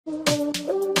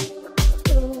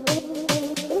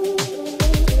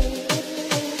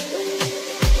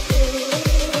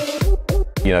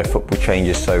you know, football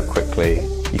changes so quickly.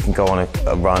 You can go on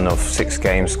a run of 6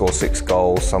 games, score 6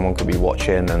 goals, someone could be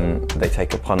watching and they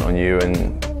take a punt on you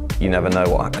and you never know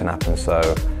what can happen. So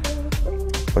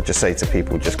I'd just say to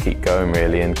people, just keep going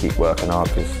really and keep working hard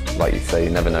because, like you say, you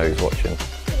never know who's watching.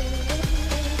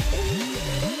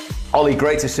 Ollie,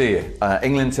 great to see you.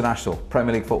 England international,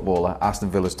 Premier League footballer,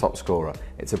 Aston Villa's top scorer.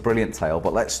 It's a brilliant tale,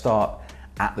 but let's start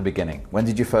at the beginning. When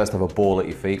did you first have a ball at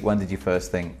your feet? When did you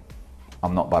first think,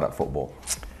 I'm not bad at football?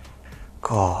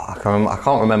 God, I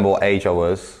can't remember what age I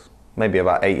was. Maybe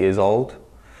about 8 years old.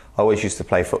 I always used to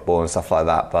play football and stuff like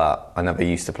that, but I never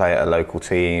used to play at a local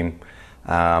team.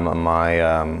 And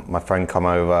my friend come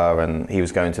over and he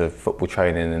was going to football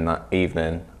training in that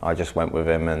evening. I just went with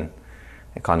him and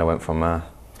it kind of went from there.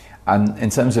 And in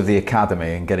terms of the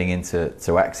academy and getting into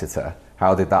Exeter,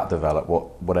 how did that develop?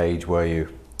 What age were you?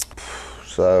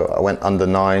 So I went under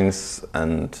 9s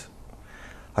and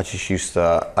I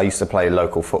used to play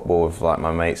local football with like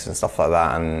my mates and stuff like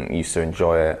that and used to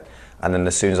enjoy it. And then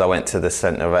as soon as I went to the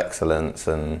Centre of Excellence,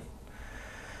 and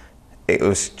it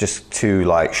was just too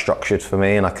like structured for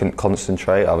me and I couldn't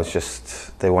concentrate.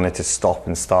 They wanted to stop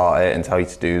and start it and tell you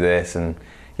to do this, and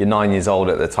you're 9 years old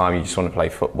at the time, you just want to play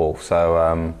football.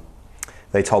 So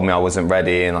they told me I wasn't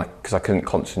ready, and because I couldn't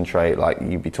concentrate, like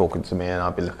you'd be talking to me and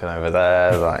I'd be looking over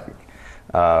there, like.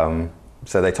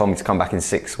 So they told me to come back in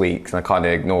 6 weeks, and I kind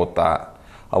of ignored that.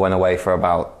 I went away for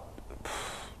about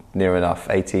near enough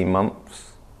 18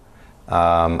 months,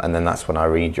 and then that's when I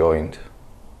rejoined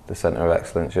the Centre of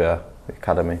Excellence, the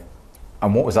academy.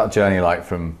 And what was that journey like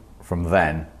from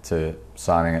then to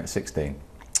signing at 16?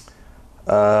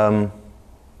 A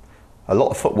lot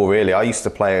of football really. I used to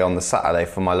play on the Saturday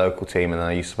for my local team, and then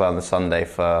I used to play on the Sunday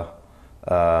for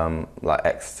like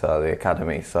Exeter, the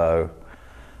academy. So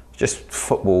just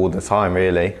football all the time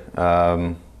really.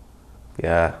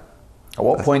 Yeah. At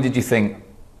what point did you think,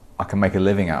 I can make a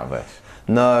living out of this?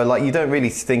 No, like you don't really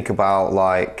think about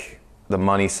like the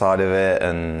money side of it,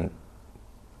 and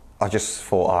I just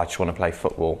thought, I just want to play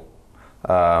football.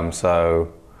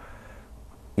 So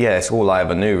yeah, it's all I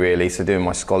ever knew really. So doing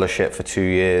my scholarship for 2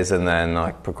 years and then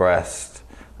I progressed.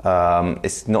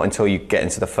 It's not until you get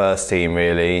into the first team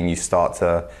really and you start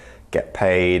to get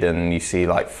paid and you see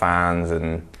like fans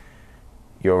and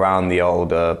you're around the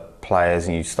older players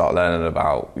and you start learning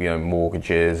about, you know,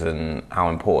 mortgages and how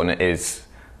important it is.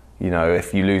 You know,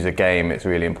 if you lose a game, it's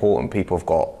really important. People have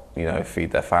got, you know,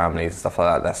 feed their families and stuff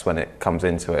like that. That's when it comes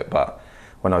into it. But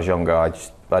when I was younger, I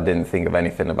didn't think of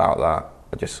anything about that.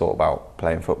 I just thought about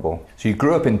playing football. So you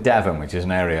grew up in Devon, which is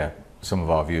an area some of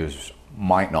our viewers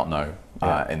might not know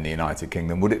in the United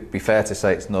Kingdom. Would it be fair to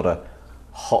say it's not a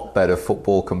hotbed of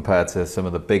football compared to some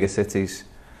of the bigger cities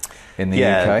in the UK?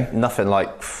 Yeah, nothing like,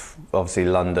 obviously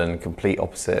London, complete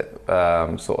opposite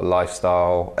sort of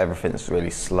lifestyle. Everything's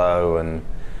really slow, and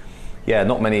yeah,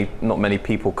 not many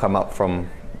people come up from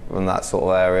that sort of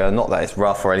area. Not that it's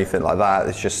rough or anything like that.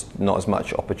 It's just not as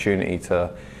much opportunity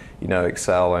to, you know,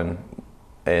 excel in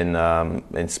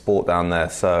sport down there.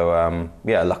 So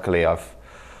yeah, luckily I've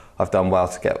done well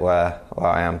to get where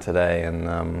I am today,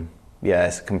 and yeah,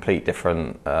 it's a complete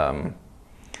different way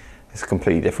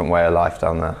of life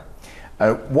down there.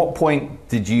 At what point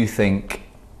did you think,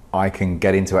 I can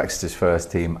get into Exeter's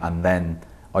first team, and then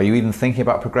are you even thinking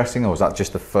about progressing, or was that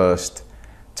just the first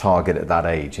target at that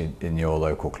age in your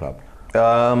local club?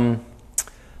 No,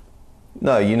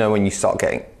 you know, when you start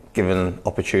getting given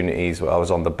opportunities, where I was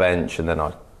on the bench and then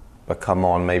I come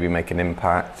on, maybe make an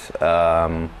impact.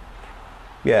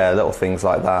 Yeah, little things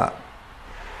like that.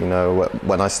 You know,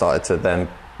 when I started to then,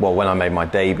 well, when I made my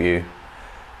debut,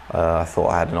 I thought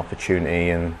I had an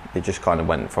opportunity, and it just kind of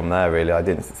went from there really. I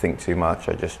didn't think too much.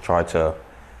 I just tried to,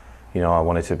 you know, I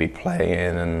wanted to be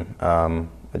playing, and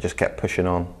I just kept pushing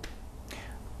on.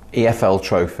 EFL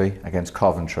trophy against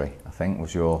Coventry, I think,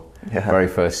 was your very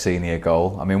first senior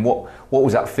goal. I mean, what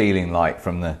was that feeling like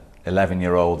from the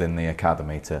 11-year-old in the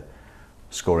academy to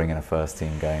scoring in a first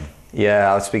team game?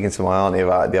 Yeah, I was speaking to my auntie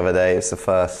about it the other day. It's the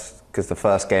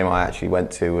first game I actually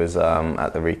went to was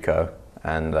at the Rico,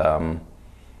 and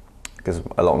because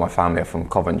a lot of my family are from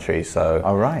Coventry, so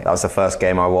that was the first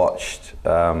game I watched.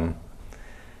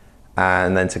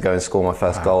 And then to go and score my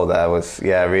first goal there was,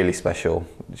 yeah, really special.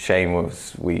 Shame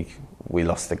was we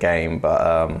lost the game,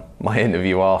 but my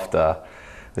interview after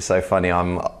was so funny.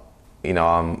 I'm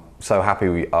so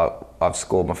happy I've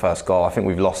scored my first goal. I think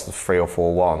we've lost 3 or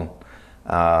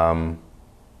 4-1,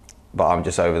 but I'm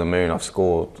just over the moon. I've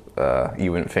scored.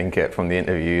 You wouldn't think it from the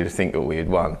interview. You'd think that we had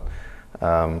won.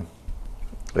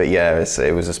 But yeah,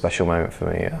 it was a special moment for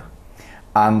me. Yeah.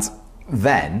 And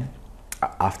then,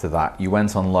 after that, you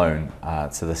went on loan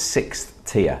to the 6th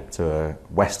tier to a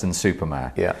Western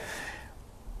Supermare. Yeah.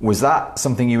 Was that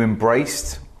something you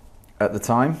embraced at the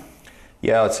time?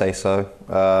 Yeah, I'd say so.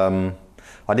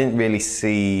 I didn't really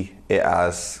see it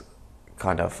as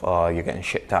kind of, oh, you're getting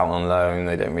shipped out on loan,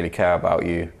 they don't really care about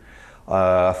you.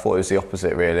 I thought it was the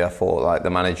opposite, really. I thought like the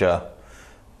manager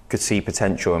could see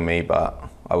potential in me, but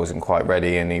I wasn't quite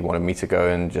ready, and he wanted me to go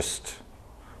and just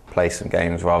play some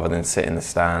games rather than sit in the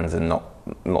stands and not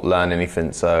learn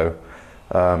anything. So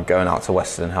going out to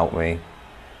Western helped me.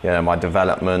 You know, my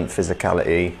development,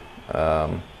 physicality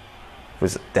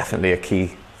was definitely a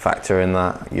key factor in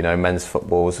that. You know, men's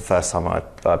football was the first time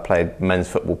I played men's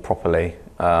football properly.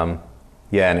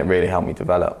 Yeah, and it really helped me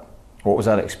develop. What was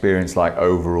that experience like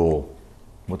overall?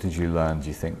 What did you learn, do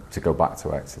you think, to go back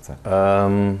to Exeter?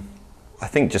 I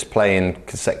think just playing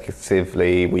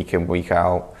consecutively, week in, week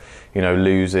out, you know,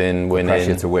 losing, winning.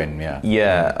 Pressure to win, yeah.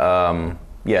 Yeah,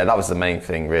 yeah, that was the main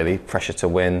thing, really. Pressure to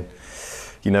win.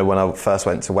 You know, when I first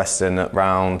went to Western at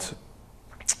round,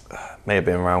 may have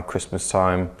been around Christmas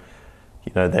time,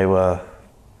 you know, they were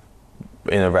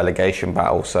in a relegation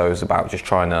battle, so it was about just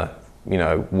trying to, you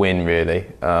know, win, really.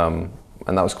 And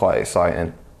that was quite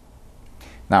exciting.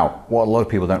 Now, what a lot of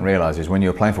people don't realise is when you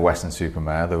were playing for Western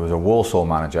Supermare, there was a Walsall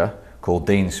manager called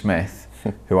Dean Smith,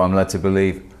 who I'm led to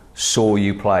believe saw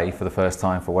you play for the first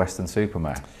time for Western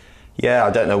Supermare. Yeah,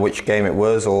 I don't know which game it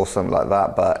was or something like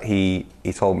that, but he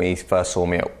told me he first saw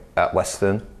me at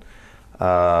Western,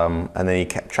 and then he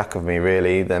kept track of me,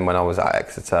 really. Then when I was at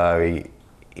Exeter, he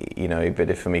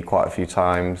bidded for me quite a few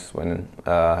times when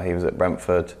he was at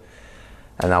Brentford,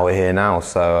 and now we're here now.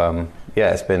 So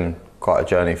yeah, it's been quite a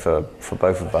journey for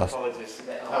both of us.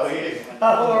 How are you?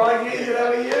 All right, Ethan, how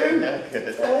are you? Yeah,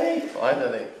 good. Hey,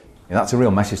 finally. Yeah, that's a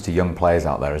real message to young players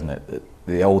out there, isn't it?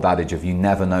 The old adage of you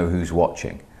never know who's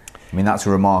watching. I mean, that's a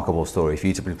remarkable story. For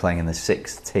you to be playing in the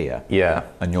 6th tier, yeah,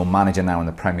 and your manager now in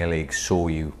the Premier League saw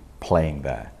you playing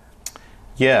there.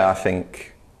 Yeah, I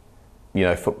think, you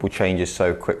know, football changes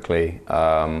so quickly.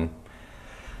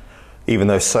 Even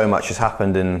though so much has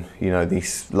happened in, you know,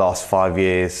 these last 5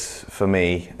 years for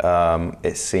me,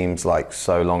 it seems like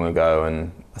so long ago.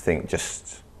 And I think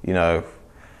just, you know,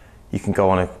 you can go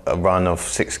on a run of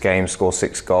 6 games, score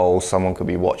 6 goals, someone could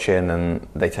be watching and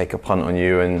they take a punt on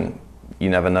you and you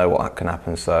never know what can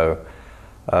happen. So,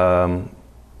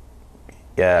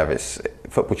 yeah,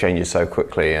 football changes so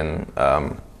quickly, and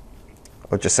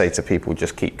I'd just say to people,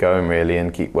 just keep going, really,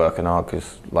 and keep working hard,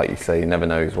 because like you say, you never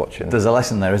know who's watching. There's a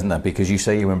lesson there, isn't there? Because you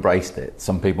say you embraced it.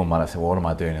 Some people might have said, well, what am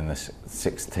I doing in this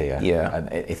 6th tier? Yeah.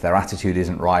 And if their attitude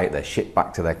isn't right, they're shipped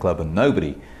back to their club and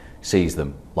nobody sees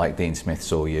them like Dean Smith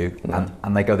saw you,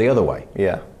 and they go the other way.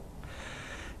 Yeah.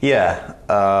 Yeah.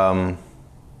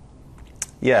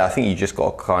 Yeah, I think you just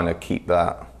got to kind of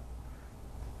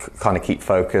keep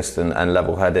focused and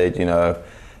level-headed, you know.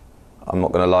 I'm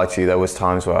not going to lie to you, there was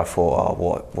times where I thought,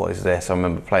 oh, what is this? I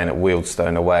remember playing at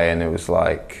Wealdstone away, and it was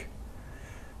like,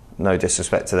 no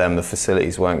disrespect to them, the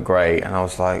facilities weren't great, and I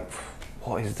was like,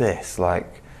 what is this?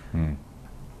 Like,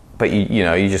 but you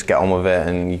know, you just get on with it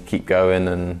and you keep going,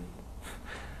 and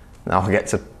now I get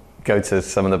to go to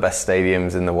some of the best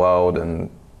stadiums in the world, and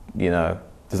you know.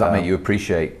 Does that make you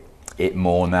appreciate it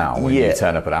more now when you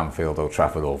turn up at Anfield or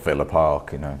Trafford or Villa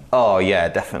Park, you know? Oh yeah,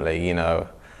 definitely, you know.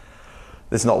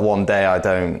 There's not one day I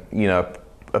don't, you know,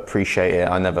 appreciate it.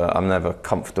 I'm never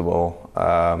comfortable.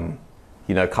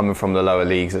 You know, coming from the lower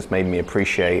leagues, it's made me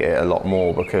appreciate it a lot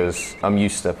more, because I'm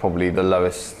used to probably the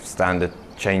lowest standard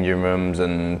changing rooms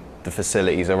and the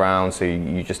facilities around. So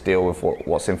you just deal with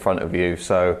what's in front of you.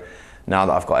 So now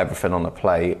that I've got everything on the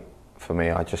plate, for me,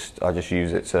 I just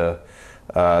use it to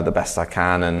the best I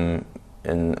can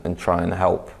and try and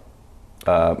help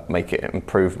make it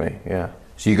improve me. Yeah.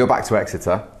 So you go back to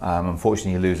Exeter,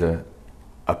 unfortunately you lose a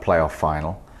playoff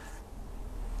final.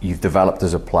 You've developed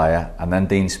as a player, and then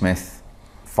Dean Smith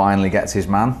finally gets his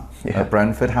man at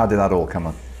Brentford. How did that all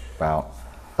come about?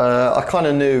 I kind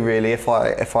of knew, really, if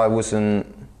I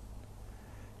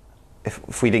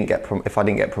didn't get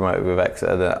promoted with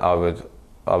Exeter, that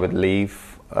I would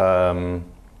leave.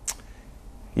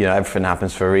 You know, everything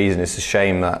happens for a reason. It's a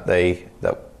shame that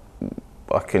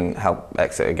I couldn't help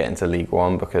Exeter get into League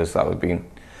One, because that would have been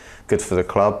good for the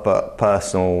club. But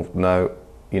personal note,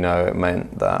 you know, it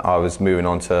meant that I was moving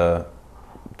on to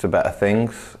better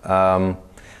things.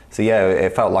 So yeah,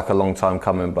 it felt like a long time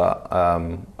coming, but I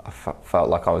felt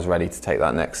like I was ready to take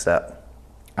that next step.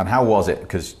 And how was it?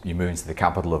 Because you move into the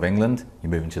capital of England, you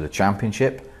move into the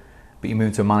Championship, but you move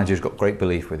into a manager who's got great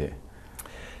belief with you.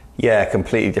 Yeah,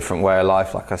 completely different way of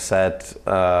life, like I said.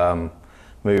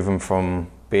 Moving from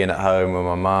being at home with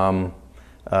my mum,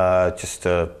 just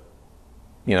to,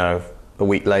 you know, a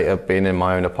week later being in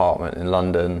my own apartment in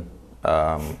London.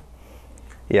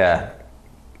 Yeah,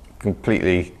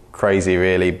 completely crazy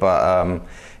really, but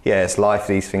yeah, it's life,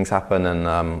 these things happen, and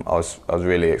I was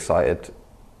really excited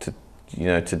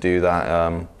to do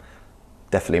that.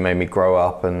 Definitely made me grow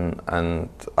up, and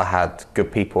I had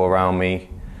good people around me,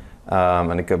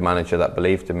 and a good manager that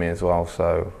believed in me as well,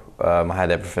 so I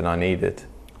had everything I needed.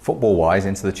 Football-wise,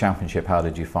 into the Championship, how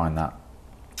did you find that?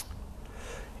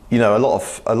 You know, a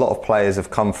lot of players have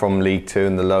come from League Two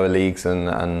and the lower leagues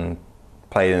and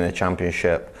played in the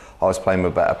Championship. I was playing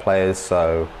with better players,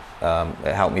 so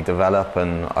it helped me develop,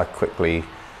 and I quickly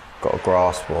got a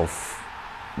grasp of,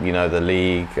 you know, the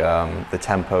league. The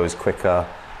tempo is quicker,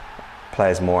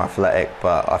 players more athletic,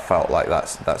 but I felt like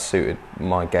that suited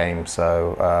my game.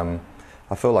 So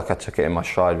I feel like I took it in my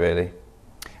stride really.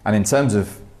 And in terms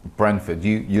of Brentford,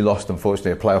 you lost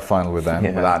unfortunately a playoff final with them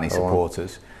without any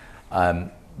supporters.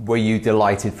 Were you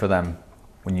delighted for them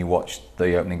when you watched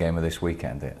the opening game of this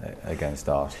weekend against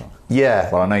Arsenal? Yeah.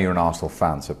 Well, I know you're an Arsenal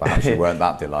fan, so perhaps you weren't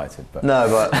that delighted. But no,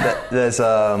 but there's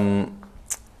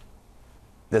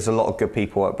a lot of good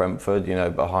people at Brentford. You know,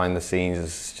 behind the scenes,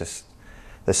 it's just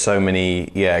there's so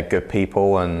many good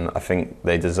people, and I think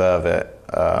they deserve it.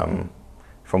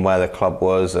 From where the club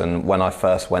was, and when I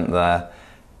first went there,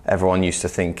 everyone used to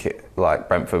think like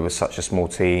Brentford was such a small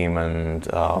team, and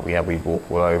we'd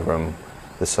walk all over them.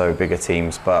 They're so bigger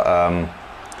teams, but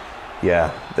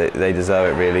they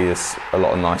deserve it really. There's a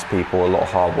lot of nice people, a lot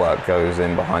of hard work goes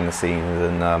in behind the scenes,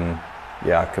 and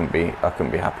I couldn't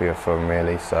be happier for them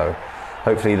really. So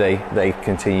hopefully they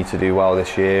continue to do well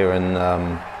this year, and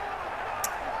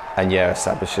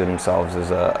establish themselves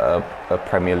as a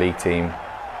Premier League team.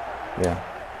 Yeah.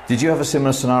 Did you have a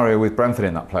similar scenario with Brentford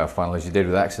in that playoff final as you did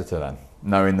with Exeter then?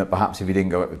 Knowing that perhaps if you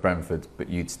didn't go up with Brentford, but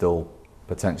you'd still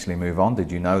potentially move on?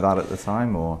 Did you know that at the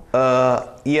time, or?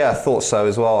 Yeah, I thought so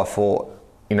as well. I thought,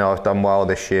 you know, I've done well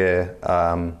this year.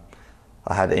 I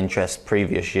had interest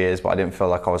previous years, but I didn't feel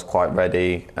like I was quite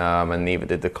ready, and neither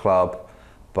did the club.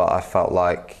 But I felt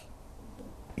like,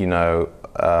 you know,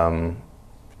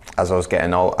 as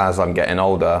I'm getting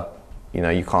older, you know,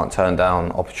 you can't turn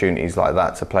down opportunities like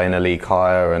that to play in a league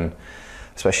higher, and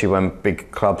especially when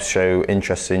big clubs show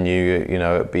interest in you, you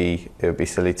know, it would be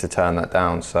silly to turn that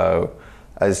down. So,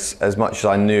 as much as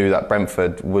I knew that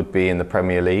Brentford would be in the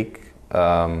Premier League,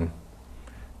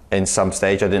 in some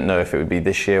stage, I didn't know if it would be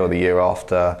this year or the year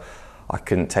after. I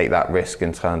couldn't take that risk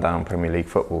and turn down Premier League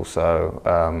football. So,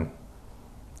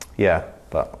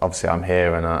 but obviously I'm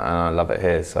here and I love it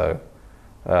here. So,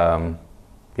 I'm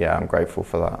grateful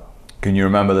for that. Can you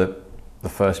remember the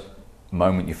first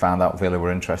moment you found out Villa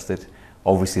were interested?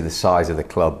 Obviously the size of the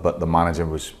club, but the manager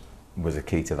was a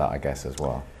key to that, I guess, as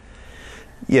well.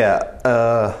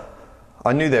 Yeah,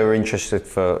 I knew they were interested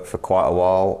for quite a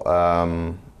while.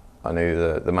 I knew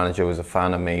the manager was a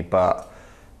fan of me, but,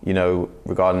 you know,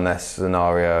 regarding their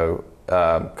scenario,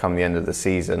 come the end of the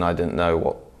season, I didn't know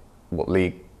what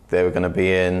league they were going to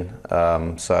be in.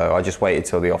 So I just waited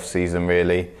till the off season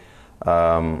really.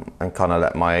 And kind of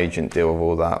let my agent deal with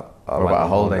all that. What about a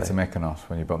holiday to Mykonos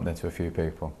when you bumped into a few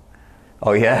people?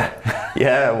 Oh yeah,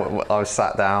 I was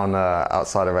sat down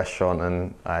outside a restaurant,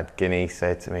 and I had Guinea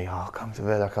say to me, "Oh, come to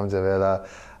Villa,"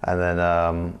 and then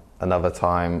another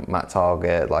time, Matt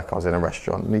Target, like I was in a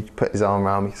restaurant, and he put his arm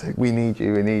around me, he said, "We need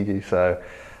you." So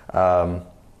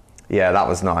that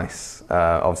was nice.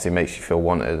 Obviously, it makes you feel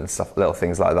wanted and stuff, little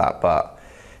things like that, but.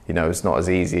 You know, it's not as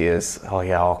easy as,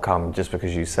 I'll come just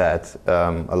because you said.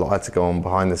 A lot had to go on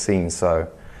behind the scenes, so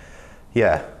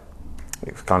it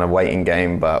was kind of a waiting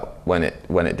game. But when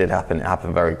it did happen, it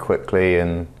happened very quickly,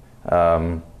 and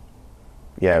it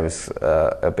was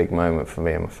a big moment for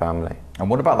me and my family. And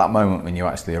what about that moment when you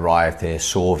actually arrived here,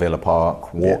 saw Villa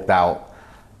Park, walked out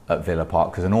at Villa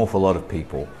Park? Because an awful lot of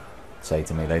people say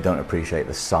to me they don't appreciate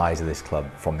the size of this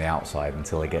club from the outside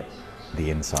until they get the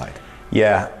inside.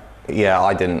 Yeah,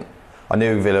 I didn't. I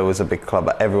knew Villa was a big club,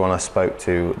 but everyone I spoke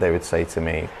to, they would say to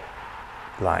me,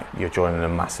 like, you're joining a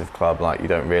massive club, like, you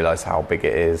don't realise how big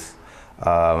it is.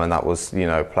 And that was, you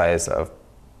know, players that have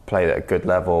played at a good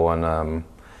level and,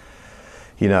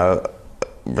 you know,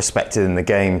 respected in the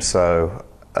game. So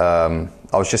I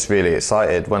was just really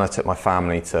excited when I took my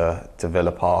family to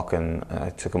Villa Park, and I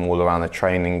took them all around the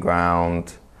training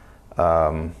ground.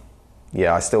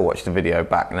 I still watch the video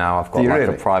back now. I've got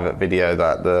a private video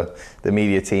that the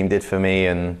media team did for me,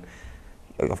 and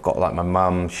I've got like my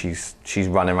mum. She's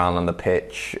running around on the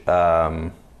pitch,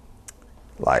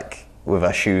 like with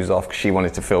her shoes off because she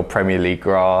wanted to feel Premier League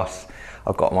grass.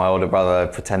 I've got my older brother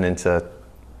pretending to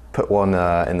put one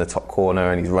in the top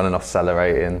corner, and he's running off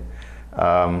celebrating,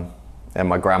 and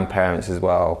my grandparents as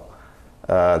well.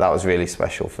 that was really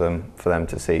special for them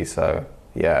to see. So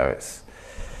yeah, it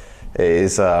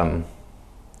is a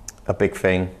big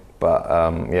thing, but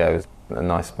yeah, it was a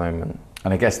nice moment.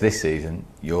 And I guess this season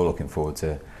you're looking forward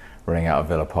to running out of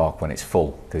Villa Park when it's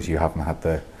full, because you haven't had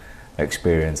the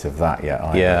experience of that yet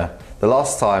either. Yeah, the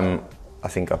last time I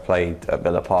think I played at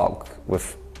Villa Park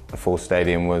with a full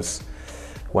stadium was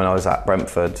when I was at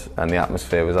Brentford, and the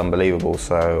atmosphere was unbelievable.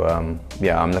 So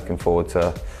yeah, I'm looking forward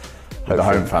to the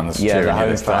home fans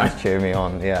cheer me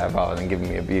on, yeah, rather than giving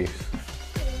me abuse.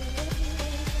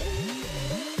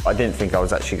 I didn't think I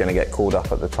was actually going to get called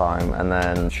up at the time, and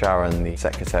then Sharon, the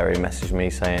secretary, messaged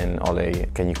me saying, "Ollie,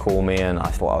 can you call me?" And I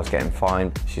thought I was getting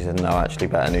fined. She said, "No, actually,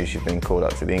 better news, you've been called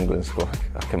up to the England squad."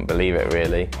 I couldn't believe it,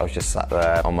 really. I was just sat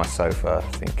there on my sofa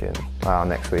thinking, wow,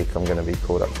 next week I'm going to be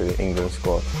called up to the England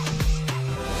squad.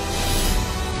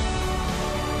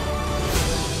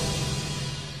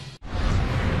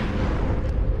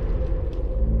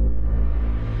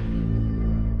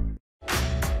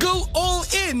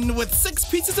 With 6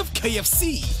 pieces of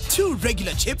KFC, 2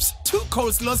 regular chips, 2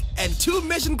 coleslaws, and 2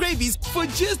 mesh and gravies for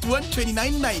just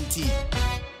 $129.90.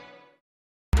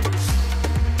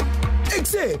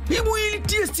 Except, ibuyile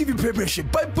DStv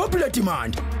Premiership by popular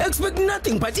demand. Expect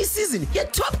nothing but this season, you're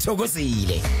top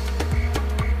thokozile.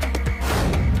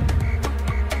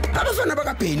 Abafana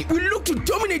bakaBheni will look to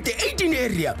dominate the 18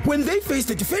 area when they face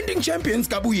the defending champions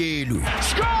Kabuyelu.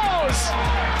 Scores!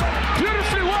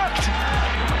 Beautifully worked!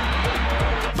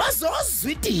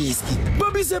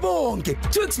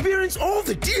 To experience all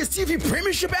the DStv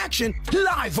Premiership action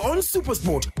live on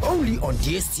SuperSport, only on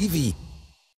DStv.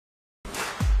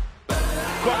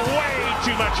 Got way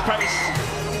too much pace.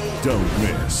 Don't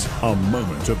miss a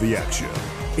moment of the action.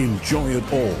 Enjoy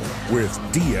it all with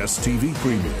DStv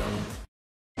Premium.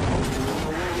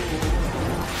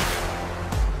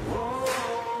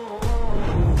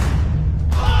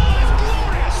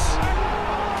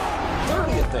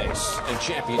 In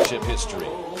championship history.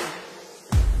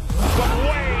 Got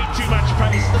way too much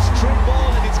pace. This true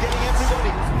ball, and it's getting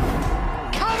everybody.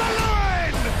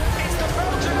 Cameron! It's the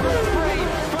Belgian Grand Prix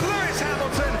For Lewis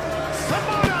Hamilton,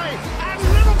 Simone, and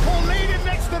Liverpool leading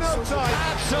next to no time.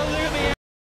 Absolutely.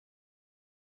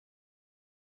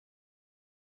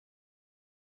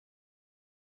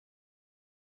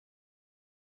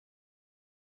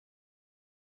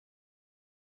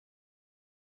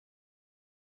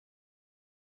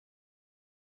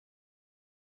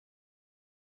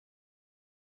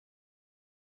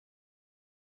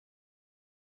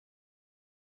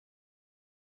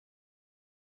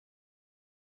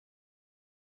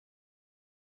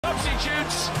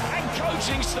 Substitutes and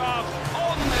coaching staff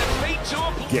on their feet to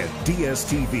apply. Get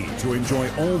DStv to enjoy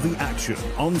all the action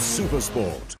on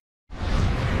SuperSport.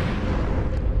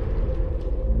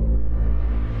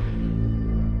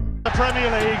 The Premier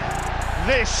League,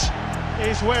 this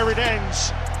is where it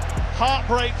ends.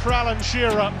 Heartbreak for Alan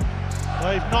Shearer.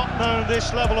 They've not known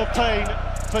this level of pain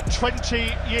for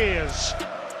 20 years.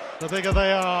 The bigger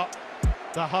they are,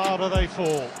 the harder they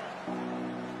fall.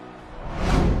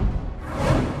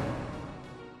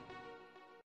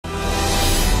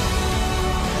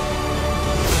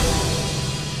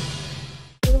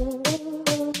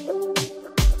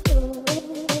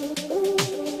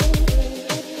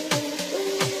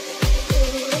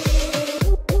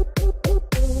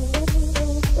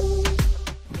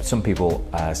 Some people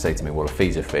say to me, well, a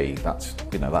fee's a fee, that's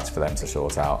for them to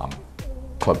sort out. I'm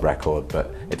club record,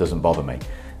 but it doesn't bother me.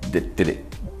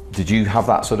 Did you have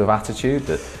that sort of attitude,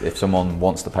 that if someone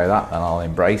wants to pay that, then I'll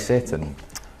embrace it? And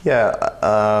yeah,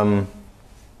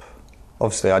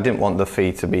 obviously I didn't want the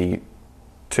fee to be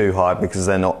too high, because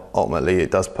then ultimately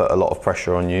it does put a lot of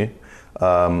pressure on you.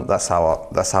 That's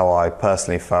how I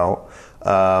personally felt.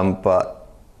 But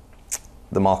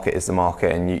the market is the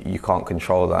market, and you can't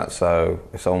control that. So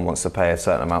if someone wants to pay a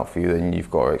certain amount for you, then you've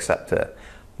got to accept it.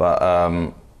 But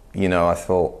you know, I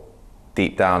thought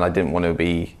deep down I didn't want to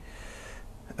be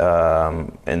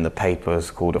in the papers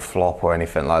called a flop or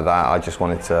anything like that. I just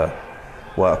wanted to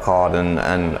work hard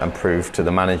and prove to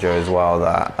the manager as well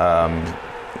that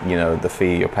you know, the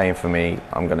fee you're paying for me,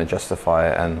 I'm going to justify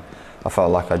it, and I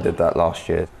felt like I did that last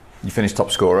year. you finished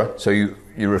top scorer, so you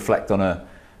reflect on a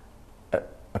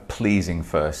pleasing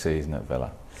first season at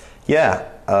Villa. Yeah,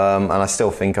 and I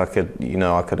still think I could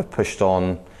have pushed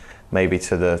on maybe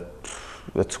to the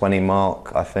 20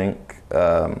 mark, I think.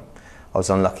 I was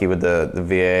unlucky with the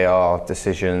VAR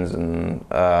decisions, and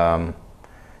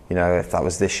if that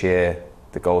was this year,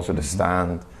 the goals would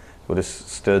have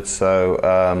stood. So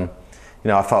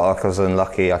I felt like I was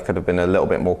unlucky. I could have been a little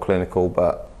bit more clinical,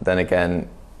 but then again,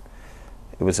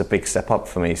 it was a big step up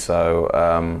for me. So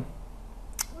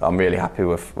I'm really happy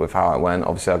with how it went.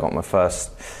 Obviously, I got my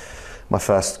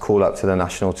first call up to the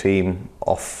national team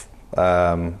off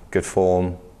good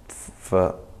form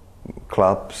for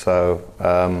club. So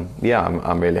yeah,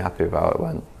 I'm really happy with how it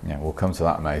went. Yeah, we'll come to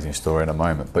that amazing story in a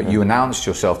moment. But you announced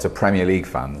yourself to Premier League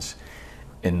fans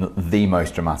in the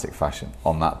most dramatic fashion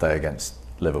on that day against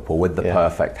Liverpool with the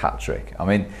perfect hat-trick. I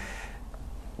mean,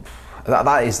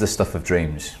 that is the stuff of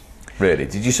dreams, really.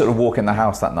 Did you sort of walk in the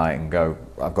house that night and go,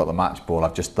 I've got the match ball,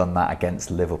 I've just done that against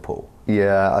Liverpool?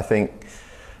 Yeah, I think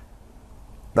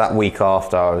that week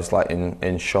after I was like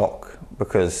in shock,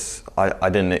 because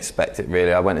I didn't expect it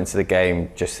really. I went into the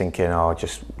game just thinking, oh,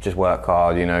 just work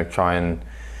hard, you know, try and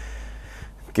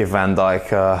give Van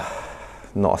Dijk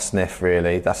not a sniff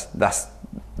really. That's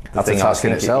the thing I was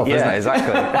thinking. Itself, yeah,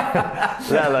 exactly.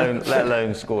 let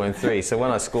alone scoring 3. So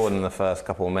when I scored in the first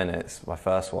couple of minutes, my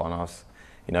first one,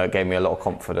 it gave me a lot of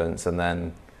confidence, and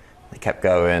then they kept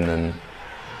going, and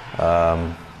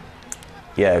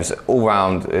it was all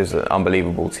round. It was an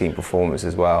unbelievable team performance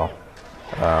as well.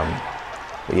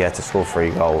 But yeah, to score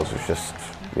 3 goals was just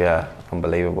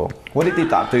unbelievable. What did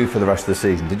that do for the rest of the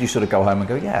season? Did you sort of go home and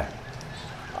go, yeah,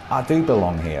 I do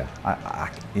belong here.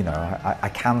 I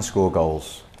can score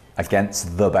goals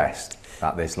against the best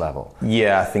at this level?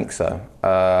 Yeah, I think so.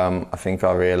 I think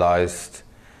I realised,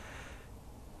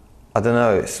 I don't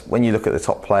know, it's when you look at the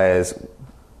top players,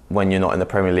 when you're not in the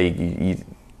Premier League,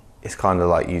 it's kind of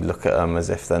like you look at them as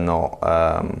if they're not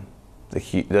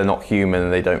human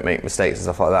and they don't make mistakes and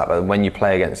stuff like that. But when you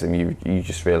play against them, you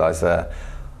just realise they're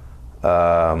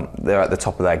at the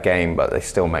top of their game, but they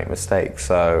still make mistakes.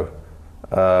 So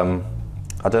I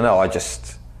don't know. I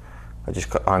just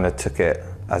kind of took it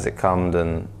as it comes,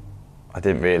 and I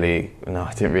didn't really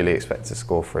expect to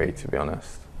score 3, to be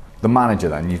honest. The manager,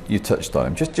 then, you touched on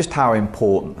him. Just how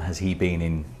important has he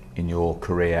been in your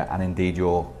career and indeed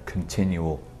your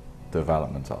continual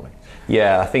development, Ollie?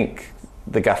 Yeah, I think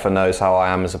the gaffer knows how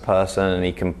I am as a person, and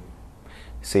he can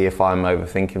see if I'm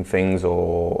overthinking things,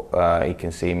 or he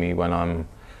can see me when I'm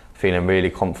feeling really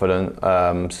confident.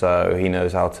 So he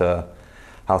knows how to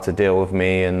deal with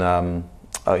me, and I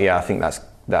think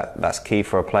that's key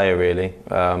for a player, really.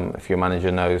 If your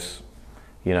manager knows,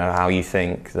 how you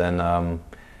think, then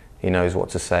he knows what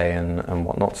to say and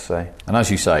what not to say. And as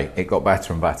you say, it got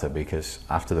better and better, because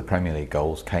after the Premier League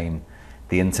goals came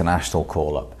the international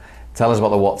call-up. Tell us about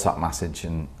the WhatsApp message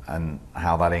and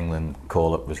how that England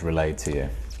call-up was relayed to you.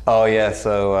 Oh yeah,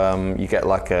 so you get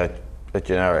like a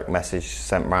generic message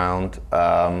sent round.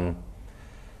 But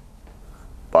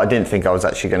I didn't think I was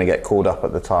actually going to get called up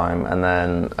at the time. And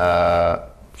then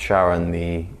Sharon,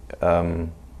 the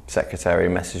secretary,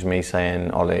 messaged me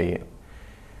saying, Ollie,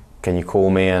 can you call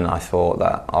me? And I thought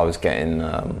that I was getting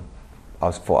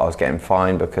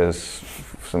fined because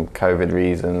of some COVID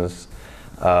reasons.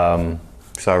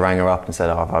 So I rang her up and said,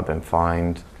 have I been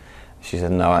fined? She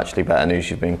said, no, actually, better news,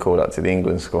 you've been called up to the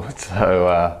England squad.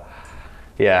 So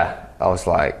I was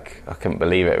like, I couldn't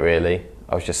believe it, really.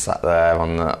 I was just sat there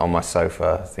on my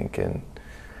sofa thinking,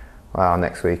 wow,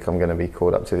 next week I'm going to be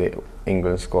called up to the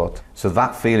England squad. So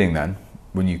that feeling then,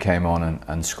 when you came on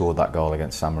and scored that goal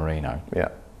against San Marino,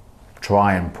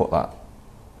 try and put that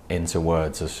into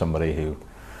words as somebody who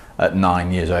at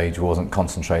 9 years age wasn't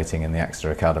concentrating in the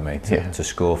Exeter Academy to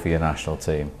score for your national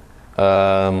team.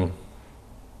 I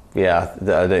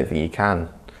don't think you can.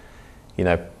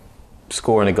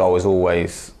 Scoring a goal is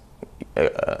always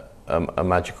a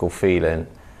magical feeling.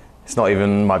 It's not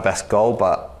even my best goal,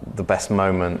 but the best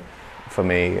moment for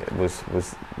me was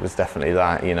definitely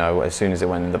that. As soon as it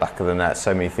went in the back of the net,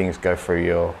 so many things go through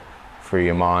your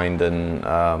mind, and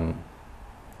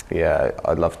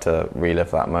I'd love to relive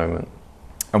that moment.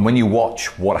 And when you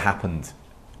watch what happened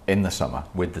in the summer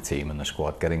with the team and the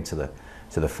squad getting to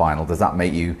the final, does that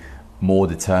make you more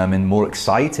determined, more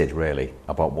excited, really,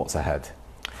 about what's ahead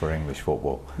for English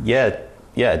football? Yeah,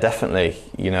 definitely.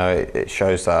 It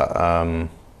shows that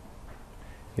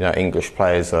English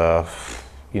players are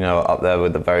up there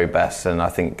with the very best, and I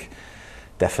think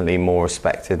definitely more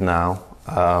respected now.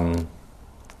 And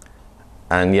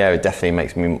it definitely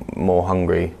makes me more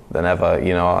hungry than ever.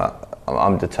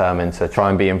 I'm determined to try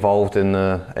and be involved in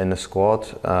the squad,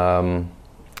 and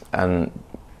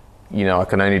I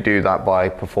can only do that by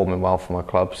performing well for my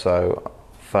club. So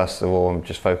first of all, I'm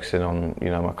just focusing on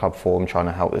my club form, trying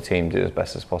to help the team do as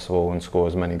best as possible and score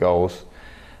as many goals.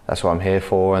 That's what I'm here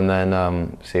for, and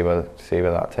then see where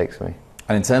that takes me.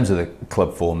 And in terms of the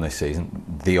club form this season,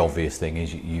 the obvious thing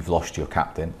is you've lost your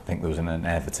captain. I think there was an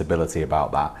inevitability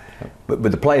about that. But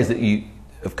with the players that you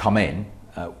have come in,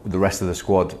 the rest of the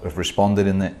squad have responded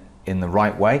in the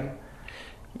right way?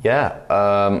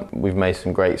 Yeah, we've made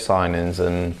some great signings,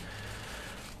 and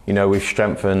we've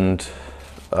strengthened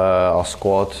our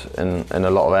squad in a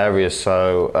lot of areas.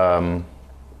 So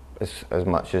as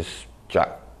much as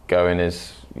Jack going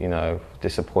is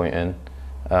disappointing,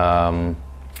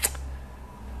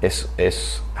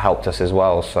 it's helped us as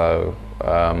well. So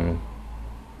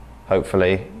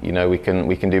hopefully we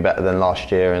can do better than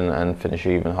last year and finish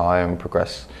even higher and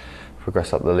progress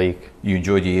up the league. You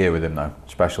enjoyed your year with him though?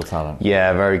 Special talent.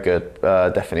 Yeah, very good.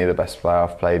 Definitely the best player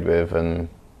I've played with, and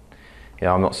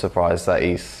I'm not surprised that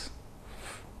he's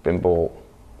been bought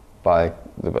by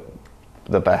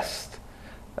the best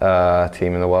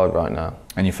team in the world right now.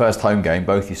 And your first home game,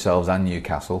 both yourselves and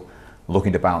Newcastle,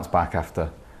 looking to bounce back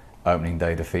after opening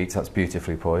day defeats. That's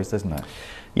beautifully poised, isn't it?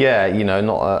 Yeah,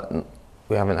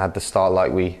 we haven't had the start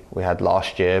like we had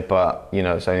last year, but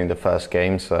it's only the first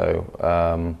game,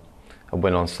 so a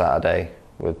win on Saturday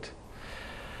would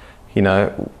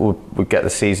get the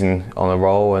season on a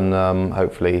roll, and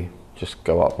hopefully just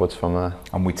go upwards from there.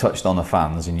 And we touched on the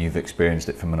fans, and you've experienced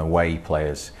it from an away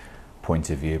player's point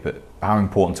of view, but how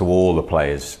important to all the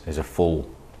players is a full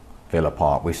Villa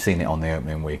Park? We've seen it on the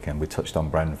opening weekend. We touched on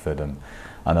Brentford and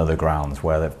other grounds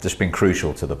where they've just been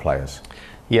crucial to the players.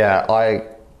 Yeah, I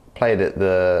played in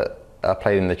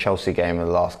the Chelsea game, the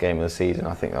last game of the season.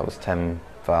 I think that was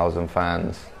 10,000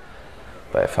 fans,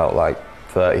 but it felt like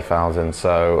 30,000.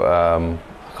 So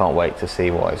I can't wait to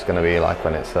see what it's going to be like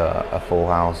when it's a full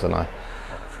house, and I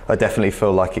definitely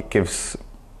feel like it gives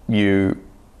you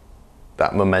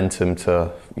that momentum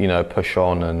to push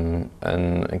on,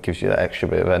 and it gives you that extra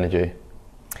bit of energy.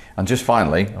 And just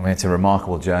finally, it's a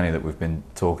remarkable journey that we've been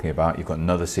talking about. You've got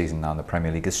another season now in the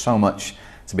Premier League. There's so much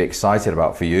to be excited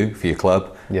about for you, for your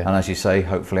club, and as you say,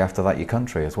 hopefully after that your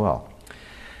country as well.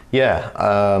 Yeah,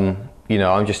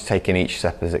 I'm just taking each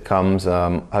step as it comes.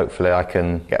 Hopefully I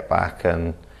can get back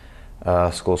and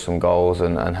score some goals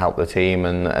and help the team,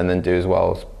 and then do as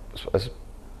well as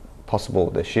possible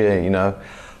this year.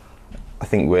 I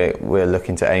think we're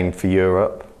looking to aim for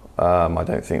Europe. I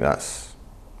don't think that's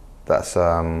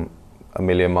a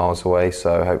million miles away,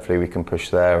 so hopefully we can push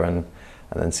there and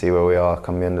then see where we are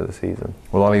come the end of the season.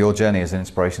 Well, Ollie, your journey is an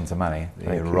inspiration to many,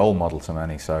 a role model to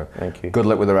many, so thank you. Good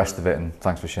luck with the rest of it, and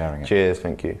thanks for sharing it. Cheers,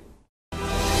 thank you.